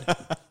awkward.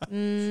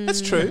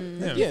 that's true.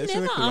 Yeah, it's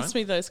Never exactly asked right.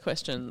 me those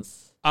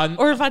questions. Um,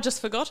 Or have I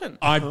just forgotten?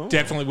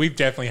 we've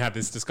definitely had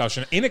this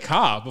discussion in a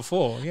car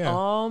before. Yeah.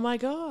 Oh my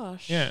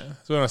gosh. Yeah.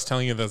 So when I was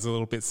telling you that I was a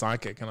little bit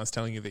psychic and I was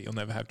telling you that you'll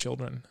never have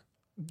children.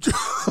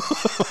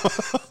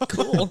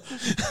 Cool.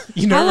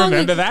 You How don't long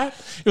remember that?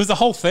 It was the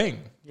whole thing.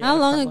 How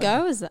long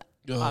ago was that?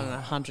 I don't know,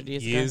 100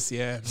 years ago. Years,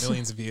 yeah,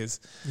 millions of years.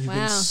 You've Wow.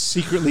 been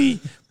secretly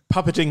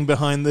puppeting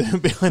behind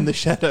the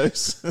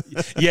shadows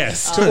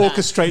Yes. to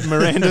orchestrate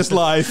Miranda's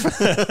life.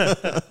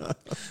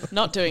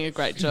 Not doing a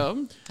great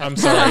job. I'm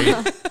sorry.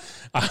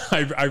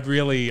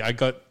 I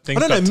got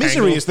things. I don't know. got Misery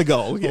tangled. is the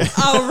goal. Yeah.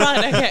 Oh,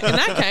 right. Okay. In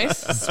that case,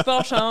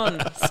 spot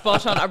on.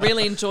 Spot on. I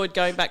really enjoyed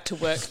going back to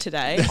work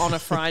today on a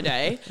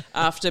Friday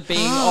after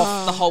being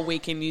off the whole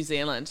week in New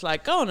Zealand.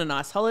 Like, go on a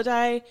nice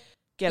holiday,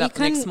 get You up the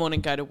next couldn't- morning,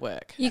 go to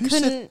work. You Who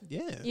said- couldn't.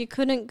 yeah. You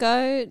couldn't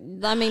go.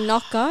 I mean,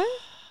 not go.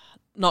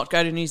 Not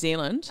go to New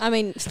Zealand. I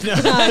mean, no,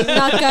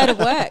 not go to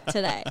work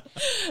today.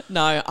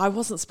 No, I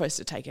wasn't supposed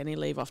to take any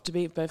leave off, to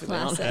be perfectly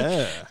Classic. honest.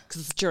 Yeah.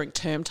 Because it's during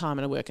term time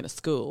and I work in a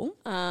school.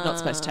 Not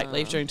supposed to take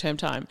leave during term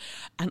time.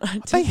 And I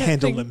did They that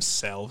handle thing-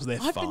 themselves. They're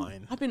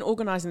fine. I've been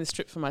organising this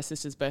trip for my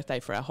sister's birthday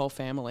for our whole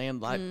family and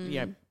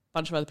a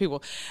bunch of other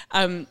people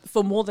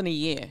for more than a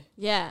year.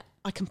 Yeah.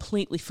 I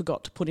completely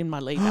forgot to put in my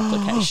leave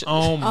application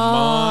Oh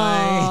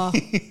my!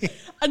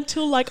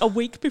 until like a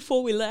week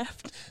before we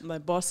left. My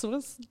boss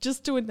was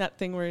just doing that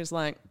thing where he's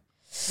like,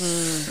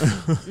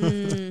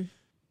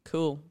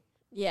 cool,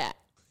 Yeah.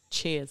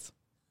 cheers,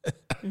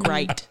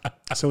 great.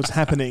 So it's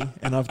happening,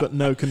 and I've got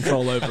no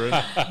control over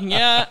it.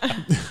 Yeah,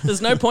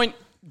 there's no point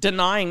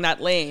denying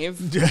that leave.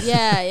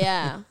 Yeah.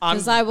 Yeah. I'm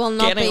Because I will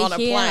not getting be on a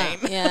here.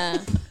 plane. Yeah.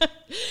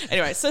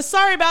 Anyway, so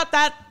sorry about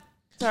that.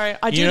 Sorry,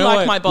 I do know like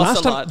what? my boss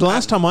Last a lot. time, the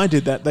last time I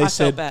did that, they I felt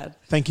said, bad.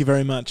 "Thank you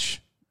very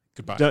much.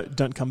 Goodbye.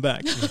 Don't come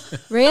back."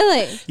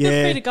 Really?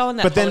 Yeah, free to go on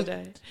that but then,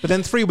 holiday. But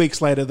then 3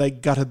 weeks later, they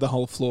gutted the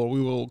whole floor.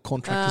 We were all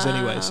contractors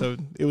anyway, so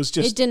it was It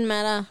just didn't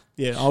matter.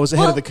 I was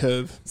ahead Well- of the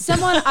curve.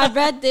 I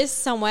read this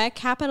somewhere.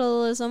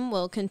 Capitalism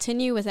will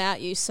continue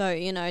without you. So,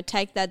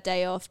 take that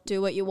day off,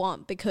 do what you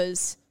want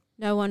because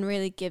no one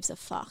really gives a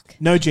fuck.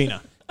 No,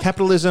 Gina.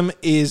 Capitalism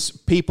is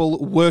people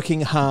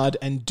working hard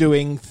and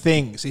doing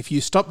things. If you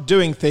stop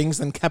doing things,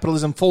 then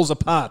capitalism falls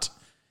apart.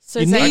 So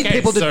You Zane- need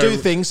people to so do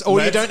things, or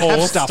you let's don't have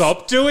all stuff.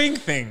 Stop doing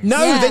things.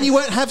 No, Yeah. then you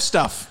won't have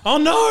stuff. Oh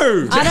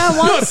no! I don't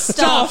want Not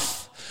stuff.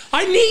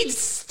 I need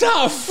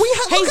stuff. We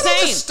have Hey, look at all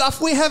the Zane. stuff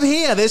we have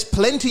here. There's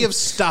plenty of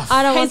stuff.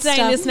 I don't Hey want Zane,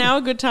 stuff. is now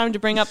a good time to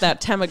bring up that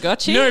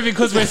Tamagotchi? No,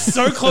 because we're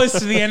so close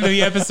to the end of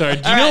the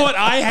episode. Do you know right. what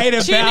I hate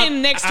about? Tune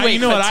in next week you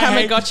know for what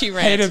I Tamagotchi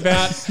hate rant.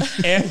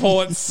 about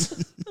airports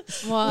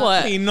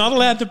What? You're not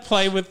allowed to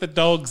play with the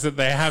dogs that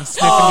they have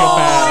sniffing your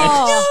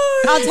bag.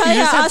 I'll tell You you,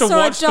 just I have to saw a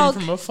watch them dog.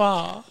 from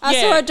afar.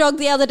 I saw a dog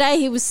the other day.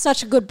 He was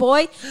such a good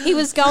boy. He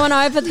was going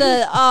over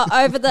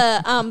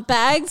the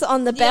bags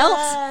on the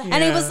belts,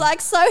 and he was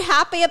like so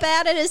happy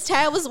about it. His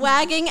tail was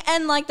wagging,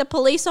 and like the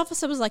police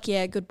officer was like,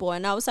 "Yeah, good boy,"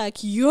 and I was like,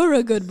 "You're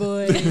a good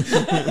boy."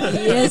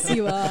 Yes,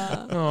 you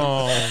are.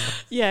 Oh,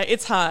 Yeah,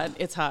 it's hard.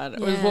 It's hard. I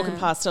was walking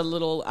past a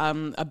little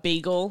a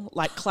beagle,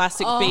 like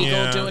classic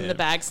beagle doing the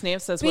bag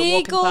sniffs as we're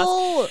walking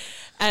past.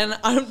 And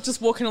I'm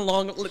just walking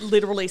along,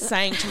 literally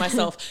saying to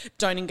myself,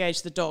 don't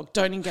engage the dog,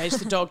 don't engage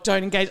the dog,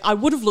 don't engage. I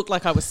would have looked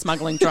like I was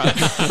smuggling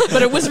drugs.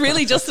 But it was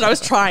really just that I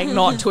was trying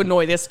not to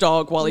annoy this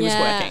dog while he was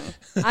working.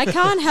 I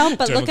can't help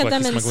but look at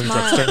them and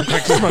smile. Don't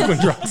practice smuggling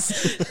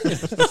drugs.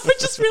 I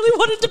just really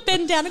wanted to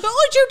bend down and go,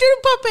 "What you do,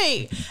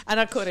 puppy?" And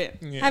I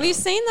couldn't. Yeah. Have you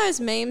seen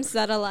those memes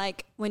that are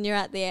like when you're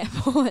at the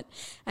airport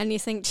and you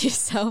think to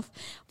yourself,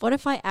 what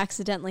if I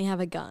accidentally have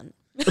a gun?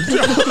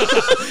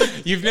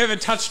 You've never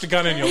touched a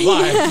gun in your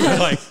life. You're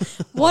like,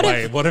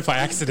 what if I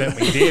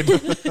accidentally did?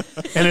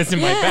 And it's in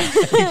my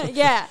bag.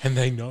 Yeah. And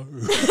they know.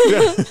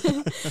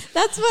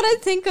 That's what I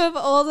think of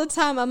all the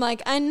time. I'm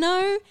like, I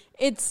know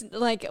it's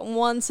like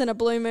once in a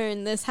blue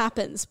moon this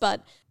happens,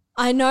 but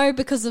I know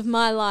because of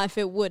my life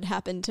it would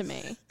happen to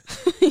me.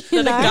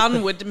 That a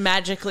gun would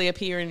magically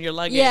appear in your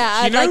luggage.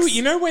 Yeah.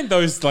 You know when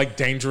those like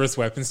dangerous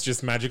weapons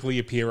just magically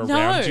appear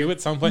around you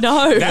at some point?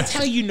 No. That's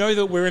how you know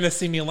that we're in a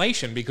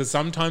simulation, because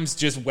sometimes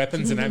just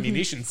weapons and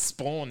ammunition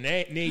spawn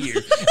near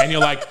you and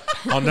you're like,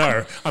 oh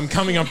no, I'm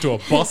coming up to a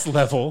boss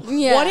level.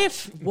 Yeah.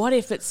 What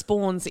if it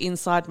spawns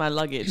inside my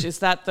luggage? Is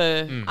that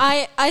the...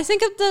 I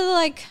think of the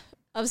like,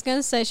 I was going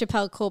to say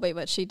Chappelle Corby,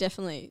 but she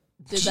definitely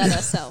did that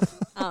herself.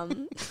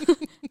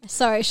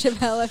 Sorry,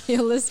 Chappelle, if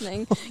you're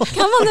listening.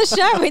 Come on the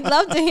show. We'd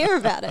love to hear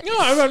about it. No,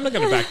 I'm not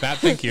going to back that.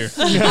 Thank you.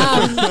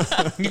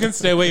 You can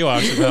stay where you are,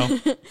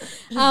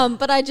 Chappelle.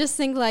 But I just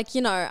think like,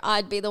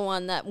 I'd be the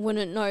one that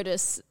wouldn't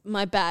notice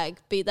my bag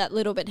be that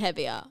little bit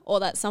heavier or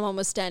that someone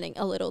was standing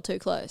a little too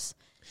close.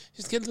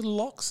 Just get little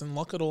locks and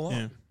lock it all up.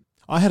 Yeah.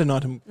 I had an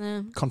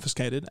item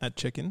confiscated at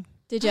check-in.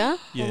 Did ya?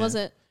 Yeah. What was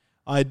it?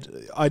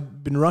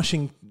 I'd been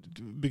rushing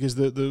because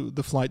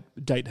the flight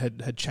date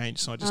had changed,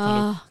 so I just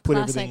kind of put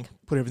everything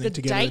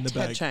together in the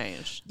bag. Had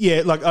changed.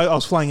 Yeah, like I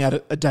was flying out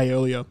a day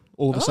earlier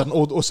all of a sudden,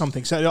 or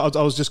something. So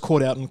I was just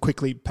caught out and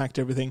quickly packed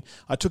everything.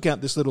 I took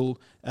out this little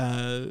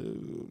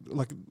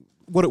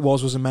what it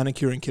was a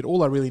manicuring kit.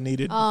 All I really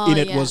needed in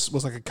it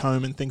was like a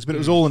comb and things, but it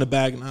was all in a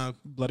bag. And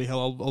bloody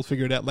hell, I'll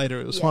figure it out later.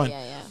 It was fine.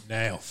 Yeah.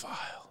 Nail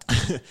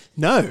file.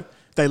 No.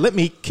 They let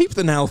me keep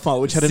the nail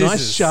file, which had a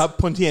nice sharp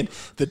pointy end.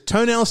 The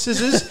toenail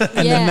scissors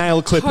and the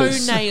nail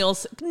clippers. Nail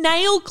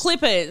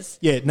clippers.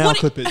 Yeah, nail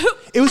clippers.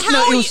 It was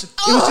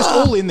just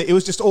all in there. It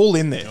was just all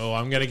in there. Oh,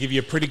 I'm going to give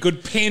you a pretty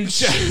good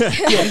pinch.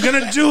 I'm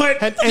going to do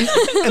it.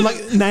 And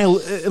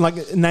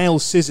like nail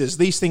scissors.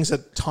 These things are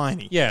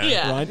tiny.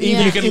 Yeah. Right.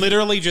 Yeah. You can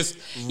literally just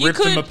rip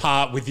them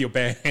apart with your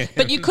bare hands.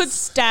 But you could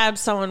stab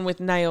someone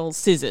with nail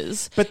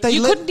scissors. But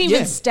you couldn't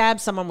even stab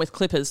someone with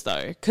clippers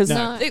though, because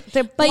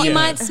But you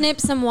might snip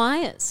some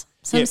wires.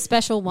 Some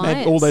special wires.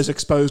 Had all those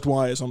exposed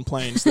wires on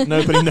planes that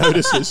nobody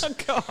notices.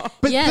 But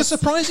the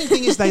surprising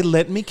thing is they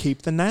let me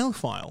keep the nail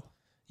file.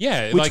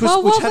 Yeah, which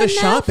what had a were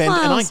sharp end,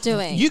 and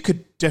doing? you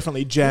could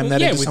definitely jam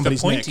that into with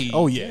somebody's the pointy, neck.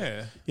 Oh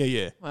yeah.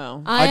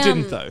 Well, I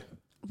didn't though.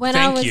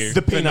 Thank you.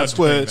 The peanuts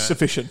were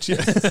sufficient.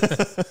 Yeah.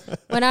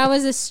 When I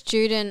was a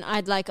student,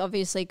 I'd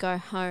obviously go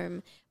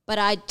home, but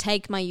I'd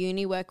take my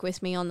uni work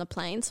with me on the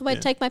plane. So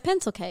I'd take my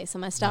pencil case and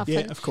my stuff.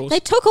 Yeah, and of course.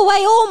 They took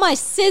away all my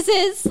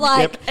scissors.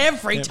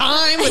 every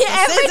time.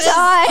 Every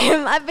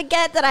time. I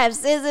forget that I have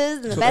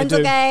scissors and the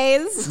pencil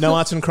case. No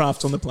arts and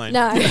crafts on the plane.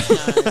 No.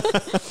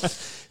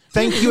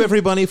 Thank you,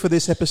 everybody, for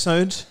this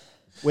episode.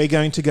 We're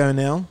going to go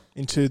now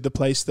into the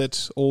place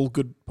that all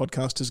good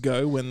podcasters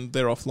go when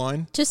they're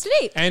offline. To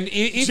sleep. And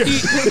if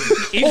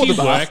you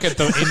work at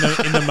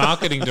in the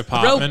marketing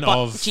department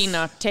of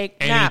Gina, take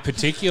any nap.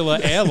 particular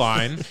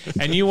airline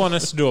and you want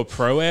us to do a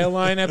pro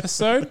airline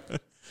episode,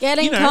 Get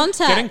in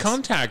contact. Get in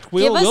contact.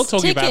 We'll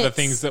talk about the tickets.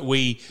 things that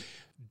we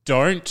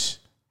don't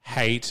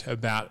hate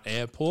about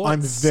airports.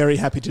 I'm very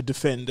happy to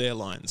defend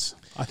airlines.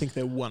 I think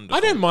they're wonderful. I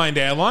don't mind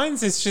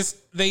airlines. It's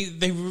just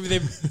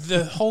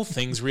the whole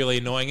thing's really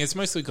annoying. It's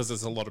mostly because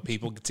there's a lot of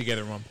people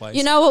together in one place.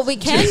 You know what we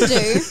can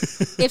do?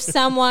 If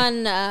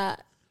someone, a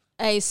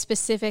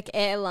specific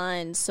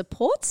airline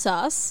supports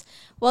us,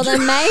 well,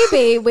 then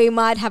maybe we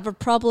might have a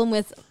problem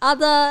with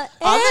other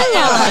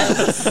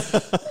airlines.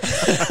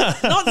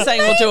 Not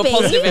saying we'll do a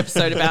positive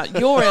episode about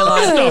your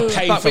airline. It's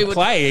not pay for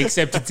play,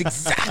 except it's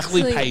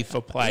exactly pay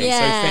for play. Yeah.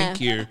 So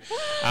thank you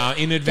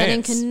in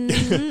advance.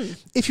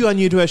 If you are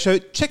new to our show,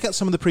 check out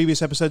some of the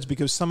previous episodes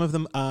because some of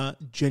them are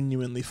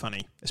genuinely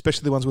funny,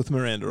 especially the ones with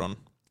Miranda on.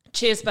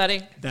 Cheers,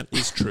 buddy. That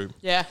is true.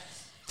 Yeah.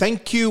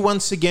 Thank you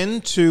once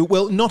again to,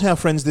 not our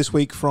friends this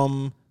week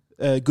from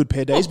Good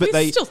Pair Days, but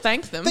they still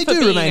thank them they for do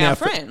being remain our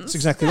friends. friends. That's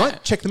exactly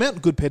right. Check them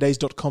out,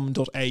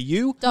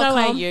 goodpairdays.com.au. No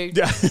AU.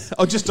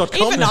 Oh, just .com?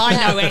 Even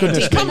I know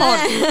Andy. Come on.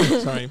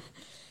 Sorry.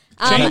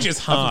 Change is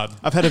hard.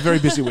 I've had a very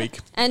busy week.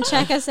 And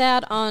check us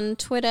out on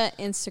Twitter,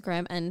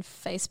 Instagram, and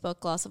Facebook.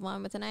 Glass of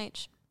Wine with an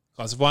H.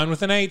 Glass of Wine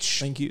with an H.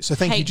 Thank you. So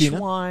thank you,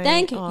 Gina.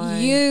 Thank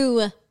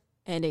you,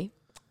 Andy.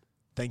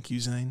 Thank you,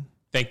 Zane.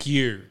 Thank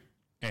you,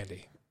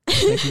 Andy.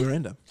 Thank you,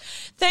 Miranda.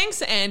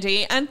 Thanks,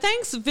 Andy, and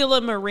thanks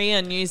Villa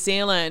Maria, New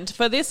Zealand,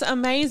 for this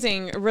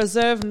amazing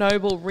Reserve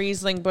Noble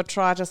Riesling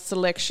Botrytis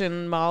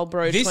Selection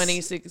Marlborough This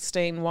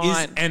 2016 wine.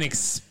 Is an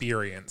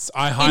experience.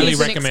 I highly is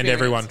an recommend experience.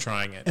 everyone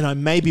trying it. And I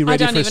may be I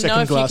ready don't for a even know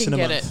second if you glass can in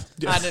a get month.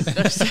 it. I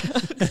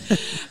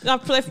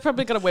don't know. I've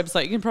probably got a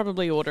website. You can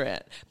probably order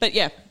it. But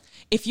yeah,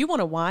 if you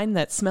want a wine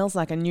that smells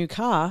like a new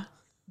car,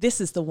 this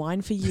is the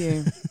wine for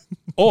you.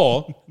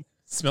 Or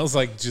smells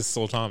like just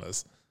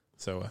sultanas.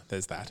 So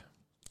there's that.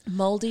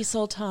 Moldy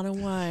Sultana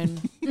wine.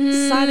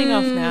 Signing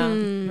off now.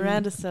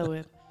 Miranda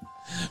Selwood.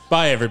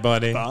 Bye,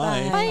 everybody.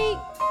 Bye. Bye.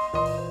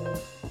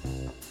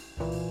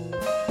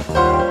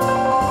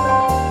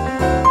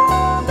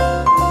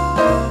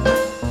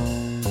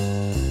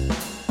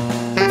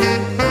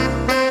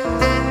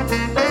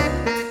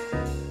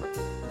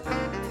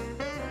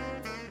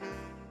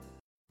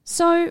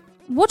 So,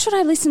 what should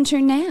I listen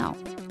to now?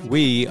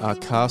 We are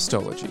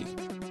Castology.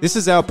 This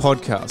is our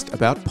podcast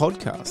about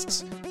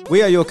podcasts.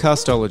 We are your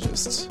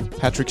castologists,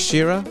 Patrick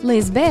Shearer.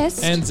 Liz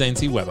Best. And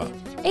Zaincy Weber.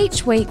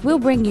 Each week, we'll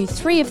bring you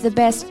 3 of the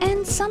best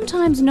and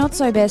sometimes not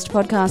so best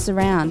podcasts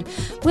around.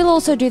 We'll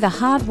also do the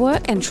hard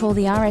work and trawl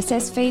the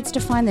RSS feeds to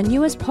find the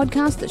newest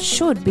podcast that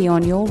should be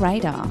on your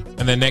radar.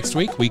 And then next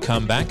week, we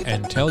come back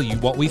and tell you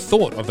what we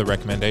thought of the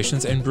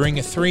recommendations and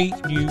bring 3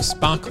 new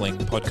sparkling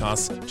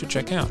podcasts to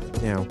check out.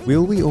 Now,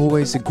 will we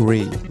always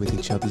agree with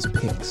each other's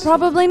picks?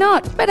 Probably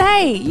not, but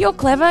hey, you're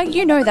clever.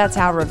 You know that's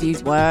how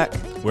reviews work.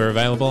 We're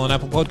available on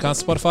Apple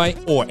Podcasts, Spotify,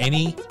 or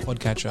any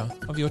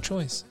podcatcher of your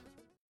choice.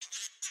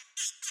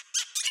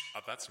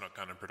 That's Not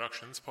Canon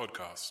Productions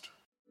podcast.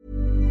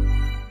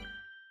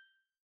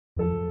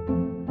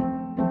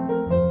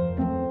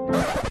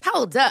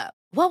 Hold up.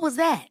 What was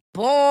that?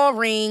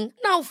 Boring.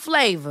 No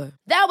flavor.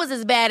 That was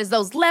as bad as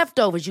those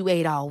leftovers you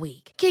ate all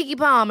week. Keke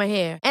Palmer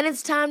here, and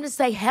it's time to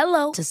say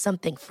hello to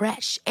something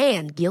fresh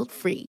and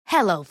guilt-free.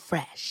 Hello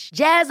Fresh.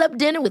 Jazz up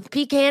dinner with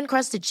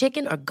pecan-crusted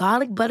chicken or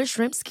garlic butter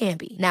shrimp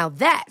scampi. Now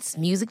that's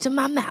music to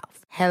my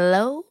mouth.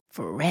 Hello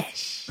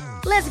Fresh.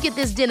 Let's get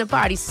this dinner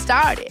party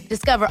started.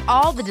 Discover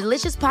all the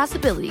delicious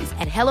possibilities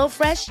at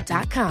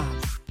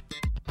HelloFresh.com.